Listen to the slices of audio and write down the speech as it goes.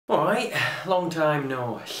Alright, long time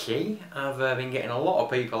no see. I've been getting a lot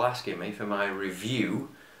of people asking me for my review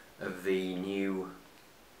of the new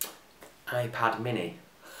iPad mini.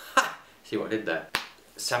 Ha! See what I did there?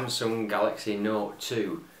 Samsung Galaxy Note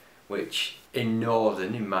 2, which in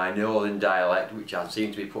my northern dialect, which I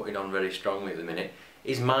seem to be putting on very strongly at the minute,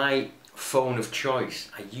 is my phone of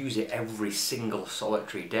choice. I use it every single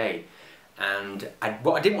solitary day. And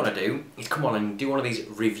what I didn't want to do is come on and do one of these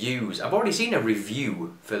reviews. I've already seen a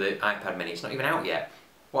review for the iPad mini, it's not even out yet.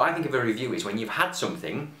 What I think of a review is when you've had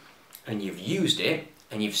something and you've used it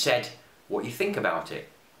and you've said what you think about it.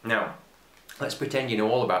 Now, let's pretend you know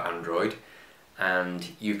all about Android and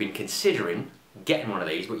you've been considering getting one of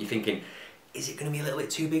these, but you're thinking, is it going to be a little bit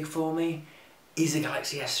too big for me? Is the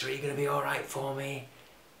Galaxy S3 going to be alright for me?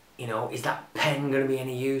 You know, is that pen going to be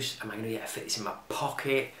any use? Am I going to be able to fit this in my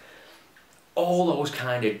pocket? All those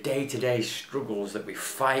kind of day-to-day struggles that we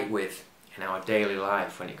fight with in our daily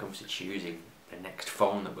life when it comes to choosing the next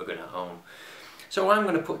phone that we're going to own. So I'm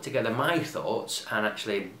going to put together my thoughts and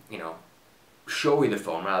actually, you know, show you the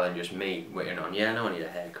phone rather than just me waiting on, yeah, no, I need a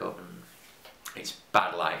haircut, and it's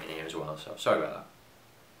bad lighting here as well, so sorry about that.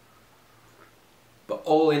 But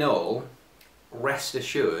all in all, rest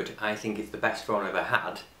assured, I think it's the best phone I've ever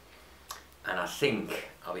had, and I think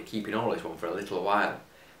I'll be keeping all this one for a little while.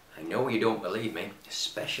 I know you don't believe me,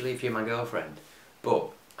 especially if you're my girlfriend, but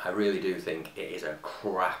I really do think it is a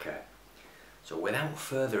cracker. So without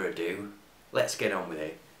further ado, let's get on with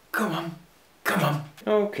it. Come on, come on.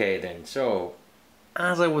 Okay then, so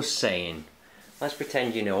as I was saying, let's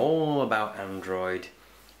pretend you know all about Android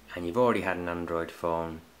and you've already had an Android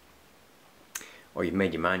phone, or you've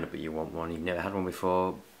made your mind up that you want one, you've never had one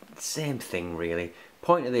before. Same thing really.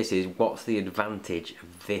 Point of this is, what's the advantage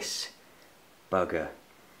of this bugger?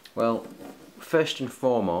 Well, first and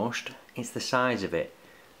foremost, it's the size of it.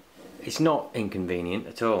 It's not inconvenient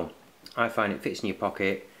at all. I find it fits in your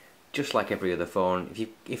pocket just like every other phone.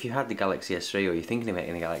 If you had the Galaxy S3 or you're thinking of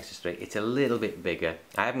getting the Galaxy S3, it's a little bit bigger.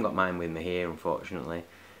 I haven't got mine with me here, unfortunately.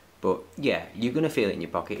 But yeah, you're going to feel it in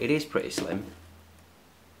your pocket. It is pretty slim,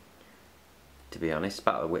 to be honest. It's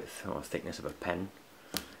about the width or thickness of a pen.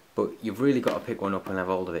 But you've really got to pick one up and have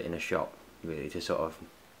hold of it in a shop, really, to sort of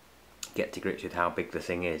get to grips with how big the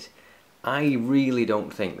thing is. I really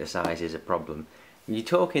don't think the size is a problem. You're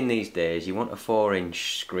talking these days, you want a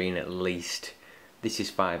 4-inch screen at least. This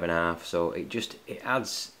is 5.5, so it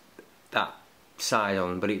adds that size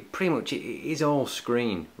on, but it pretty much it is all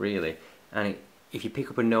screen really. And if you pick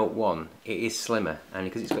up a Note 1, it is slimmer, and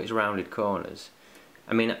because it's got its rounded corners,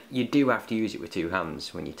 I mean, you do have to use it with two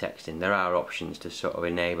hands when you're texting. There are options to sort of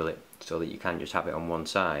enable it so that you can just have it on one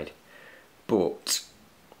side, but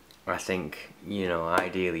I think, you know,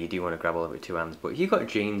 ideally you do want to grab all of it with two hands. But if you've got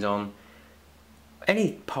jeans on,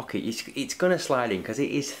 any pocket, it's going to slide in because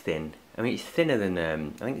it is thin. I mean, it's thinner than,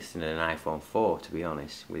 I think it's thinner than an iPhone 4, to be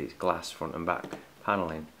honest, with its glass front and back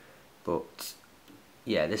panelling. But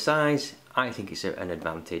yeah, the size, I think it's an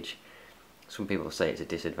advantage. Some people say it's a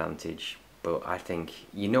disadvantage, but I think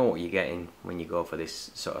you know what you're getting when you go for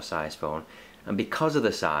this sort of size phone. And because of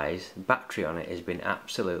the size, battery on it has been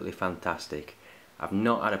absolutely fantastic. I've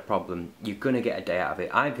not had a problem. You're going to get a day out of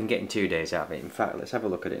it. I've been getting 2 days out of it. In fact, let's have a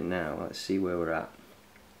look at it now. Let's see where we're at.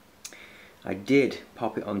 I did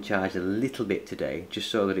pop it on charge a little bit today,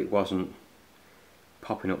 just so that it wasn't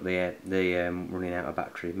popping up the running out of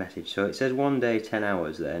battery message. So it says 1 day, 10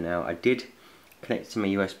 hours there. Now, I did connect to my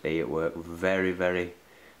USB at work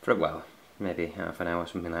for well, maybe half an hour,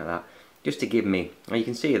 something like that, just to give me, and you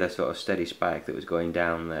can see the sort of steady spike that was going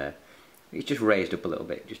down there. It's just raised up a little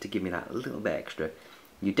bit, just to give me that little bit extra.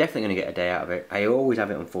 You're definitely going to get a day out of it. I always have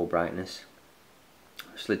it on full brightness.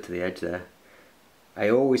 Slid to the edge there. I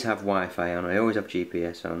always have Wi-Fi on, I always have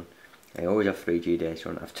GPS on, I always have 3G data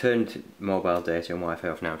on. I've turned mobile data and Wi-Fi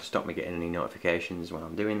off now to stop me getting any notifications while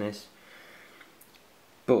I'm doing this.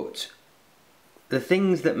 But the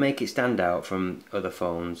things that make it stand out from other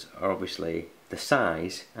phones are obviously the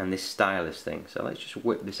size and this stylus thing. So let's just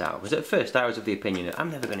whip this out, because at first I was of the opinion that I'm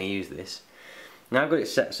never going to use this. Now I've got it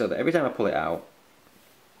set so that every time I pull it out,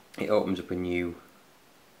 it opens up a new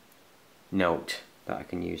note that I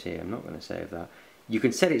can use here. I'm not going to save that. You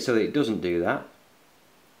can set it so that it doesn't do that.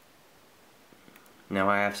 Now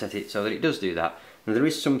I have set it so that it does do that. Now there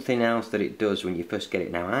is something else that it does when you first get it.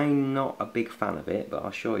 Now I'm not a big fan of it, but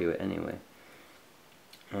I'll show you it anyway.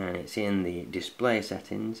 And it's in the display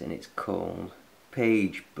settings and it's called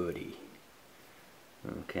Page Buddy.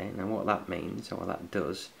 Okay, now what that means, or what that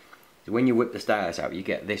does, is when you whip the stylus out you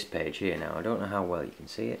get this page here. Now I don't know how well you can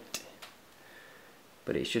see it,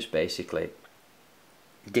 but it's just basically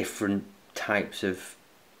different types of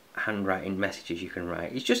handwriting messages you can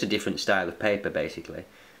write. It's just a different style of paper basically.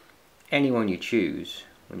 Any one you choose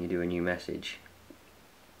when you do a new message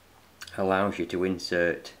allows you to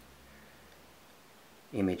insert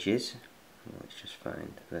images. Let's just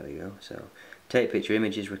find, there we go. So take picture,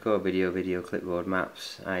 images, record video, video, clipboard,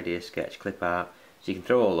 maps, idea, sketch, clip art. So you can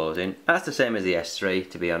throw all those in. That's the same as the S3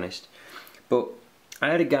 to be honest. But I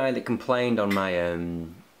had a guy that complained on my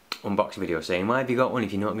unboxing video saying, why have you got one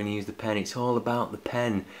if you're not going to use the pen? It's all about the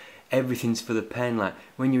pen. Everything's for the pen, like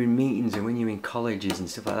when you're in meetings and when you're in colleges and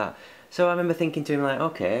stuff like that. So I remember thinking to him like,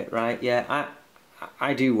 okay, right, yeah,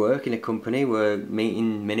 I do work in a company where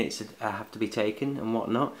meeting minutes have to be taken and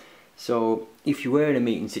whatnot. So if you were in a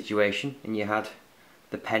meeting situation and you had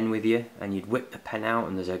the pen with you and you'd whip the pen out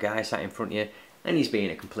and there's a guy sat in front of you and he's being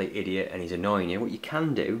a complete idiot and he's annoying you, what you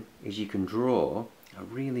can do is you can draw a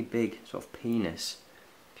really big sort of penis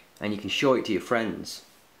and you can show it to your friends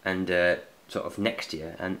and sort of next to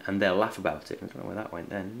you and they'll laugh about it. I don't know where that went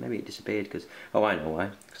then. Maybe it disappeared because, oh I know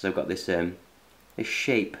why, because I've got this this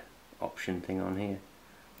shape option thing on here.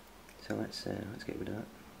 So let's get rid of that.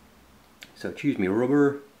 So choose me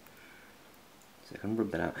rubber. So I can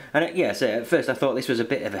rub that out. And yeah, so at first I thought this was a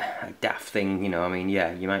bit of a daft thing, you know. I mean,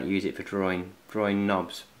 yeah, you might use it for drawing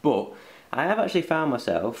knobs, but I have actually found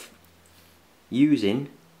myself using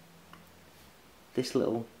this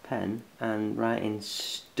little pen and writing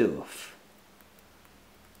stuff.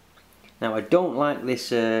 Now I don't like this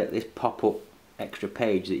this pop-up extra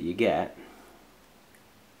page that you get.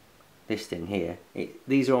 This thing here.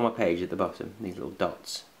 These are on my page at the bottom. These little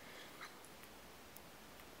dots.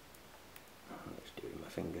 Let's do it with my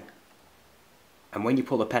finger. And when you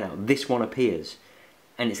pull the pen out, this one appears,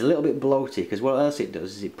 and it's a little bit bloated because what else it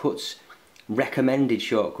does is it puts recommended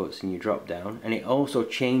shortcuts in your drop down, and it also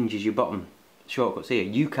changes your bottom shortcuts here.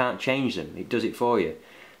 You can't change them. It does it for you.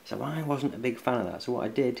 So I wasn't a big fan of that. So what I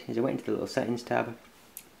did is I went into the little settings tab,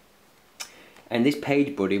 and this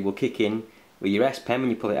page buddy will kick in with your S Pen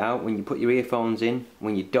when you pull it out, when you put your earphones in,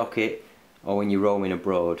 when you dock it, or when you're roaming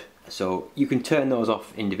abroad. So you can turn those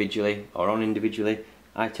off individually or on individually.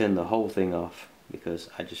 I turn the whole thing off because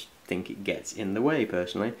I just think it gets in the way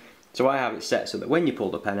personally. So I have it set so that when you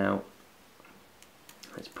pull the pen out,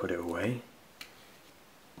 let's put it away.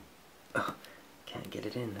 Oh, can't get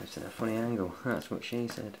it in, that's in a funny angle. That's what she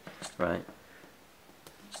said. Right.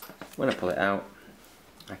 When I pull it out,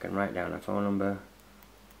 I can write down a phone number.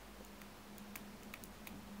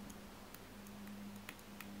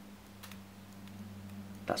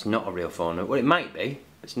 That's not a real phone number. Well, it might be.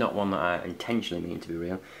 It's not one that I intentionally mean to be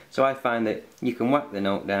real. So I find that you can whack the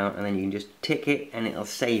note down and then you can just tick it and it'll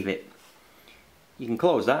save it. You can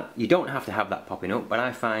close that. You don't have to have that popping up, but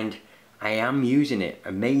I find I am using it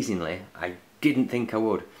amazingly. I didn't think I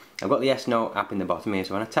would. I've got the S Note app in the bottom here,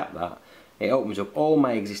 so when I tap that, it opens up all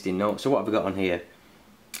my existing notes. So what have I got on here?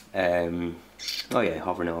 Oh yeah,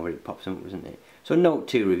 hovering over it pops up, isn't it? So Note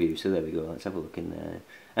 2 review, so there we go, let's have a look in there.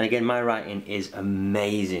 And again, my writing is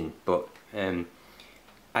amazing, but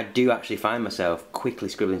I do actually find myself quickly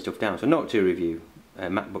scribbling stuff down. So Note 2 review,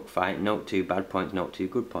 MacBook fight, Note 2 bad points, Note 2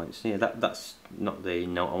 good points. Yeah, that's not the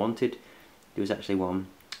note I wanted. There was actually one.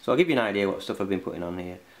 So I'll give you an idea what stuff I've been putting on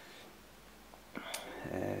here.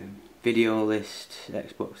 Video list,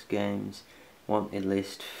 Xbox games, wanted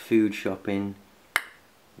list, food shopping,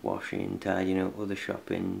 washing, tidying up, other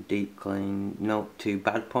shopping, deep clean, Note 2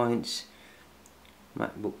 bad points,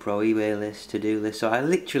 MacBook Pro eBay list, to-do list. So I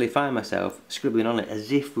literally find myself scribbling on it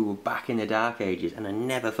as if we were back in the dark ages, and I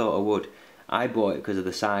never thought I would. I bought it because of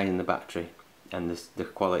the size and the battery and the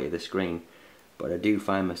quality of the screen, but I do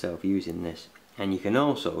find myself using this. And you can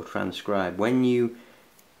also transcribe. When you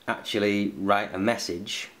actually write a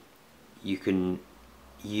message, you can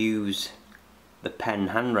use the pen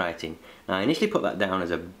handwriting. Now I initially put that down as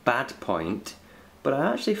a bad point, but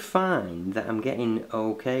I actually find that I'm getting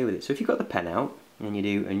okay with it. So if you've got the pen out and you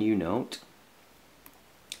do a new note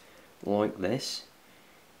like this,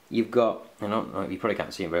 you've got, I don't know, you probably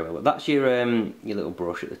can't see it very well, but that's your little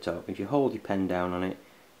brush at the top. If you hold your pen down on it,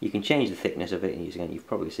 you can change the thickness of it, and again, you've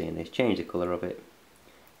probably seen this, change the colour of it,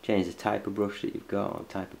 change the type of brush that you've got, or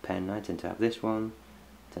type of pen. I tend to have this one,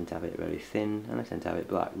 I tend to have it very thin, and I tend to have it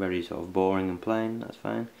black, very sort of boring and plain. That's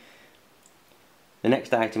fine. The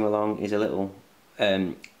next item along is a little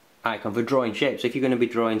icon for drawing shapes. So if you're going to be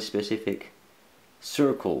drawing specific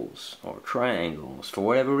circles or triangles, for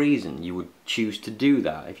whatever reason you would choose to do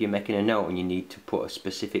that, if you're making a note and you need to put a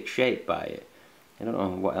specific shape by it. I don't know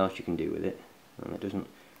what else you can do with it, and it doesn't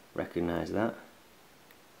recognise that.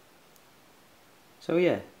 So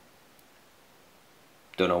yeah,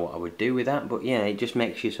 don't know what I would do with that, but yeah, it just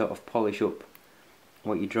makes you sort of polish up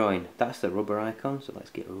what you're drawing. That's the rubber icon, so let's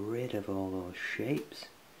get rid of all those shapes.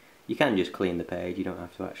 You can just clean the page, you don't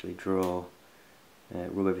have to actually draw,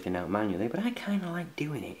 rub everything out manually, but I kind of like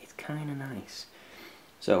doing it, it's kind of nice.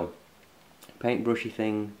 So, paintbrushy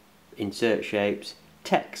thing, insert shapes,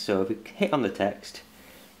 text, so if you hit on the text,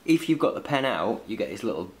 if you've got the pen out, you get this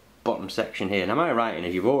little bottom section here. Now my writing,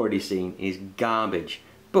 as you've already seen, is garbage,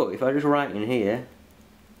 but if I just write in here,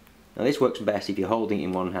 now this works best if you're holding it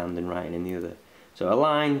in one hand and writing in the other. So a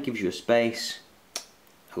line gives you a space,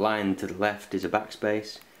 a line to the left is a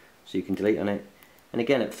backspace, so you can delete on it. And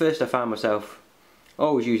again, at first I found myself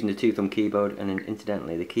always using the 2-thumb keyboard, and then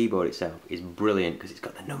incidentally the keyboard itself is brilliant because it's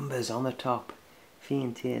got the numbers on the top.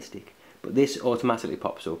 Fantastic. But this automatically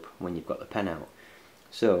pops up when you've got the pen out.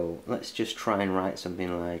 So let's just try and write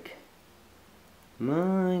something like,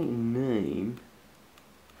 my name,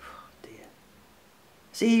 oh dear.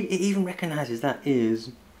 See, it even recognises that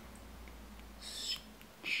is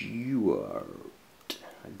Stuart.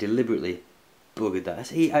 I deliberately buggered that.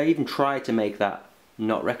 See, I even tried to make that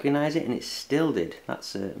not recognise it and it still did.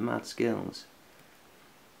 That's mad skills.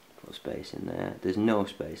 Put space in there. There's no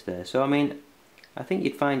space there. So I mean, I think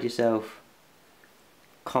you'd find yourself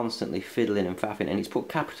constantly fiddling and faffing, and it's put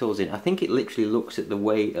capitals in. I think it literally looks at the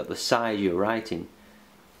way, at the size you're writing.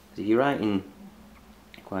 If you're writing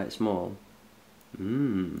quite small,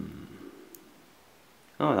 oh,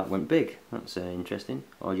 that went big. That's interesting.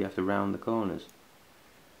 Or you have to round the corners.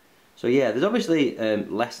 So yeah, there's obviously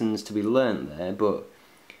lessons to be learnt there, but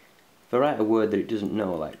if I write a word that it doesn't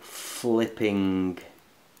know, like flipping,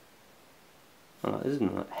 oh, this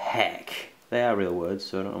isn't like heck. They are real words,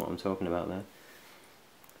 so I don't know what I'm talking about there.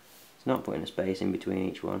 It's not putting a space in between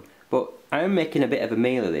each one. But I am making a bit of a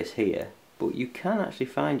meal of this here, but you can actually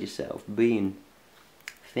find yourself being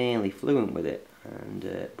fairly fluent with it.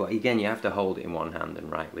 And but again, you have to hold it in one hand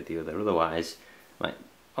and write with the other. Otherwise, like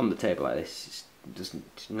on the table like this,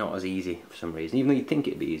 it's not as easy for some reason. Even though you'd think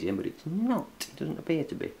it'd be easier, but it's not. It doesn't appear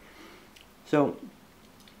to be. So,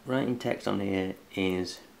 writing text on here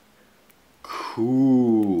is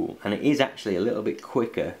cool, and it is actually a little bit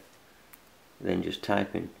quicker than just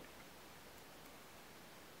typing.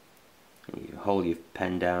 You hold your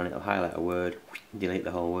pen down, it'll highlight a word, delete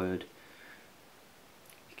the whole word.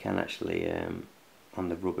 You can actually, on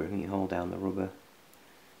the rubber, when you hold down the rubber,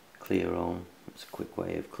 clear all. That's a quick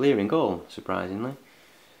way of clearing all, surprisingly.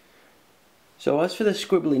 So as for the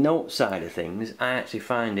scribbly note side of things, I actually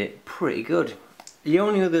find it pretty good. The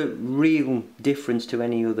only other real difference to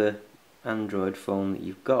any other Android phone that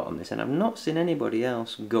you've got on this, and I've not seen anybody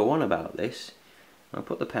else go on about this, I'll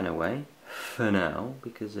put the pen away for now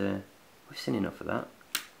because we've seen enough of that.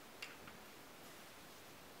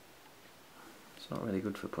 It's not really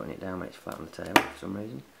good for putting it down when it's flat on the table for some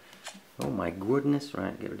reason. Oh my goodness,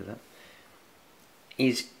 right, get rid of that.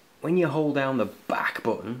 Is when you hold down the back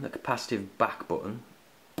button, the capacitive back button,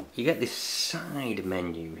 you get this side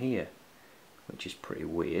menu here, which is pretty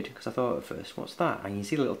weird because I thought at first, what's that? And you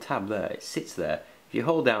see the little tab there, it sits there. If you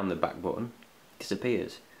hold down the back button, it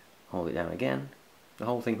disappears. Hold it down again, the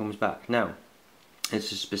whole thing comes back. Now,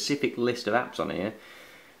 there's a specific list of apps on here: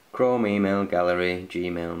 Chrome, email, gallery,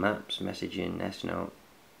 Gmail, maps, messaging, S-Note,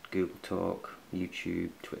 Google Talk,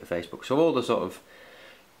 YouTube, Twitter, Facebook. So all the sort of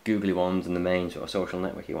googly ones and the main sort of social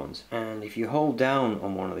networky ones. And if you hold down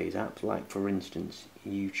on one of these apps, like for instance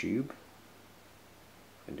YouTube,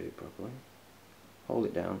 if I can do it properly, hold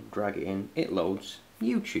it down, drag it in, it loads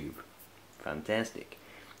YouTube. Fantastic.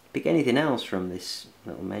 Pick anything else from this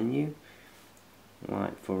little menu,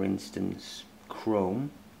 like for instance Chrome,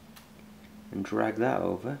 and drag that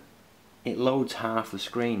over, it loads half the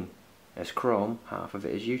screen as Chrome, half of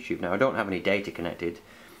it as YouTube. Now I don't have any data connected,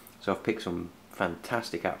 so I've picked some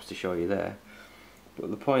fantastic apps to show you there, but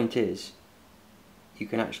the point is you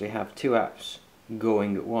can actually have two apps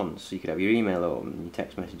going at once. So you could have your email open, your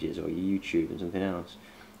text messages, or your YouTube and something else.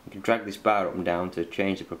 You can drag this bar up and down to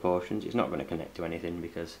change the proportions. It's not going to connect to anything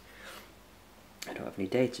because I don't have any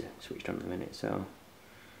data switched on at the minute. So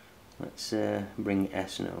let's bring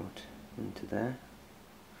S-Note into there.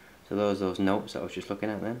 So those notes that I was just looking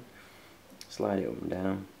at then. Slide it up and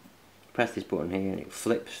down. Press this button here and it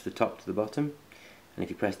flips the top to the bottom. And if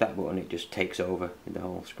you press that button, it just takes over the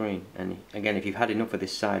whole screen. And again, if you've had enough of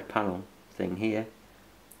this side panel thing here,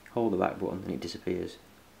 hold the back button and it disappears.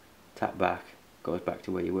 Tap back, goes back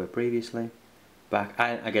to where you were previously. Back.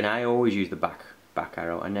 I always use the back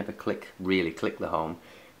arrow. I never really click the home,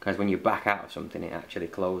 because when you back out of something, it actually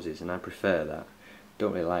closes, and I prefer that.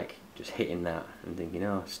 Don't really like just hitting that and thinking,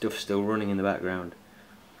 oh, stuff's still running in the background.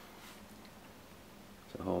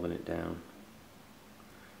 So holding it down.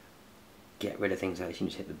 get rid of things like this, you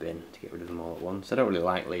just hit the bin to get rid of them all at once. I don't really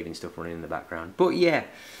like leaving stuff running in the background, but yeah,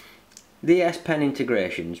 the S Pen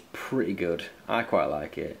integration's pretty good. I quite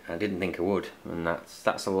like it. I didn't think I would, and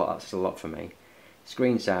that's a lot. That's a lot for me.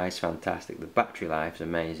 Screen size fantastic. The battery life's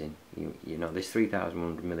amazing. You know, this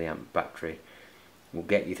 3,100 milliamp battery will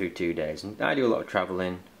get you through 2 days. And I do a lot of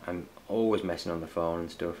travelling. I'm always messing on the phone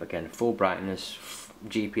and stuff. Again, full brightness,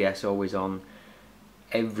 GPS always on.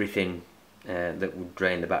 Everything that would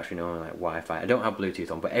drain the battery, normally like Wi-Fi. I don't have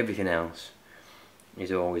Bluetooth on, but everything else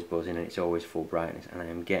is always buzzing and it's always full brightness, and I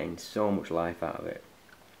am getting so much life out of it.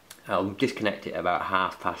 I'll disconnect it about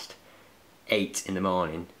 8:30 in the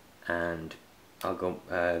morning, and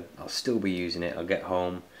I'll still be using it. I'll get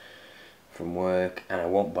home from work and I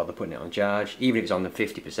won't bother putting it on charge, even if it's on the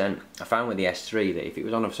 50%. I found with the S3 that if it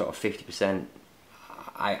was on a sort of 50%,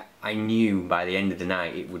 I knew by the end of the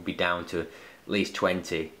night it would be down to at least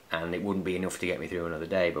 20, and it wouldn't be enough to get me through another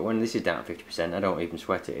day. But when this is down to 50%, I don't even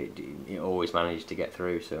sweat it. It always manages to get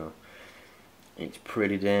through, so it's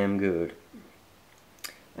pretty damn good.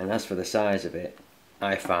 And as for the size of it,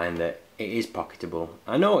 I find that it is pocketable.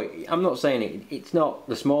 I know I'm not saying it's not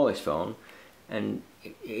the smallest phone, and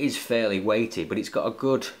it is fairly weighty, but it's got a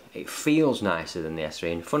good, it feels nicer than the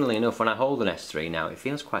S3. And funnily enough, when I hold an S3 now, it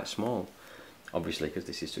feels quite small, obviously because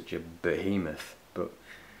this is such a behemoth. But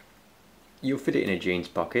you'll fit it in a jeans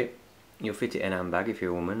pocket, you'll fit it in a handbag if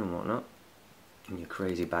you're a woman and whatnot, in your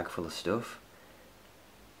crazy bag full of stuff.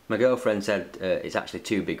 My girlfriend said it's actually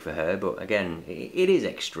too big for her, but again, it is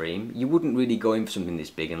extreme. You wouldn't really go in for something this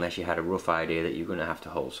big unless you had a rough idea that you're going to have to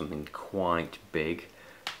hold something quite big.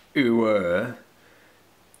 Ooh.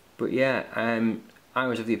 But yeah, I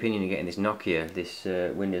was of the opinion of getting this Nokia, this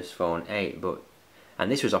Windows Phone 8,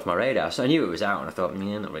 and this was off my radar, so I knew it was out, and I thought,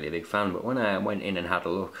 yeah, not really a big fan. But when I went in and had a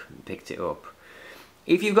look and picked it up,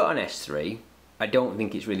 if you've got an S3, I don't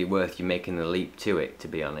think it's really worth you making the leap to it, to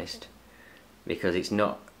be honest, because it's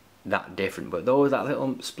not that different. But that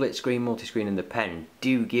little split screen, multi-screen and the pen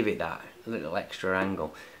do give it that little extra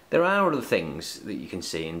angle. There are other things that you can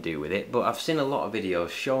see and do with it, but I've seen a lot of videos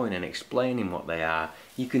showing and explaining what they are.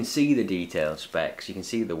 You can see the detailed specs, you can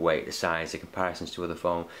see the weight, the size, the comparisons to other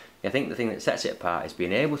phones. I think the thing that sets it apart is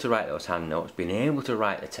being able to write those hand notes, being able to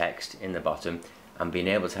write the text in the bottom, and being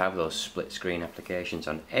able to have those split screen applications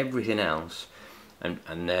on. Everything else,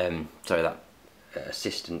 sorry, that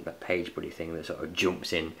assistant, that page buddy thing that sort of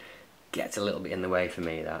jumps in, gets a little bit in the way for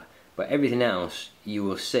me, that. But everything else you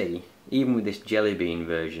will see, even with this Jelly Bean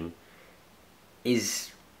version,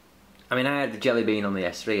 is, I mean, I had the Jelly Bean on the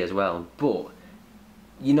S3 as well, but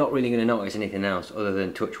you're not really going to notice anything else other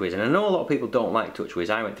than TouchWiz. And I know a lot of people don't like TouchWiz.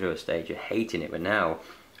 I went through a stage of hating it, but now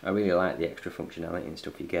I really like the extra functionality and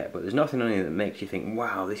stuff you get. But there's nothing on it that makes you think,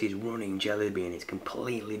 wow, this is running Jelly Bean, it's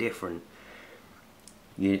completely different.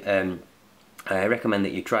 I recommend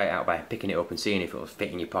that you try it out by picking it up and seeing if it will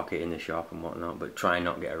fit in your pocket in the shop and whatnot, but try and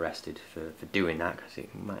not get arrested for doing that, because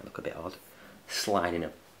it might look a bit odd, sliding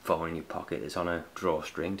a phone in your pocket that's on a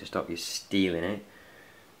drawstring to stop you stealing it.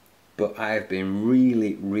 But I've been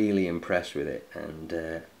really impressed with it,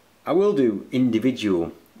 and I will do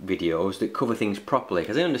individual videos that cover things properly,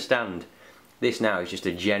 because I understand this now is just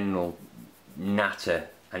a general natter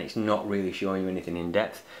and it's not really showing you anything in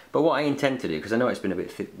depth. But what I intend to do, because I know it's been a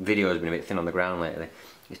bit video has been a bit thin on the ground lately,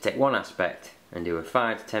 is take one aspect and do a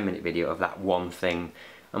 5 to 10 minute video of that one thing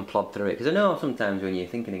and plod through it. Because I know sometimes when you're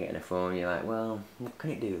thinking of getting a phone, you're like, well,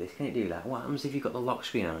 can it do this, can it do that, what happens if you've got the lock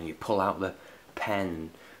screen on and you pull out the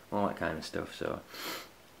pen, all that kind of stuff. So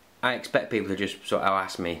I expect people to just sort of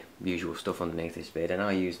ask me the usual stuff underneath this vid, and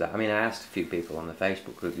I'll use that. I mean, I asked a few people on the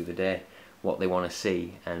Facebook group the other day what they want to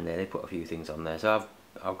see, and they put a few things on there, so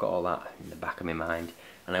I've got all that in the back of my mind,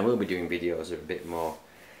 and I will be doing videos that are a bit more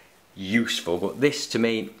useful. But this, to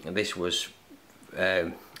me, this was,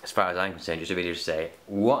 as far as I'm concerned, just a video to say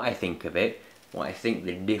what I think of it, what I think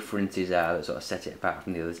the differences are that sort of set it apart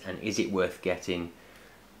from the others, and is it worth getting.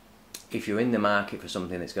 If you're in the market for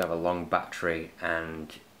something that's going to have a long battery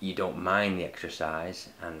and you don't mind the extra size,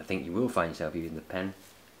 and I think you will find yourself using the pen,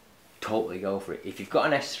 totally go for it. If you've got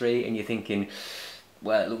an S3 and you're thinking,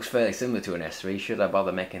 well, it looks fairly similar to an S3, should I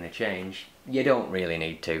bother making a change? You don't really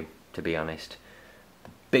need to be honest. The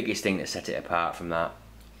biggest thing that set it apart from that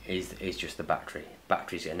is just the battery.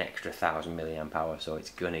 Battery's an extra 1000 milliamp hour, so it's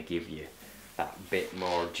going to give you that bit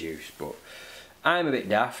more juice. But I'm a bit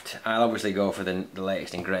daft. I'll obviously go for the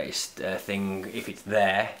latest and greatest thing if it's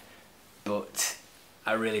there, but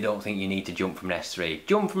I really don't think you need to jump from an S3.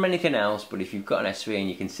 Jump from anything else, but if you've got an S3 and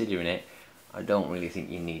you're considering it, I don't really think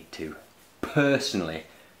you need to, personally.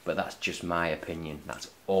 But that's just my opinion, that's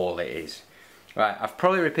all it is. Right, I've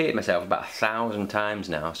probably repeated myself about 1,000 times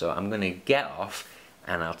now, so I'm going to get off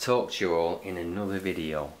and I'll talk to you all in another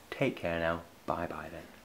video. Take care now. Bye bye then.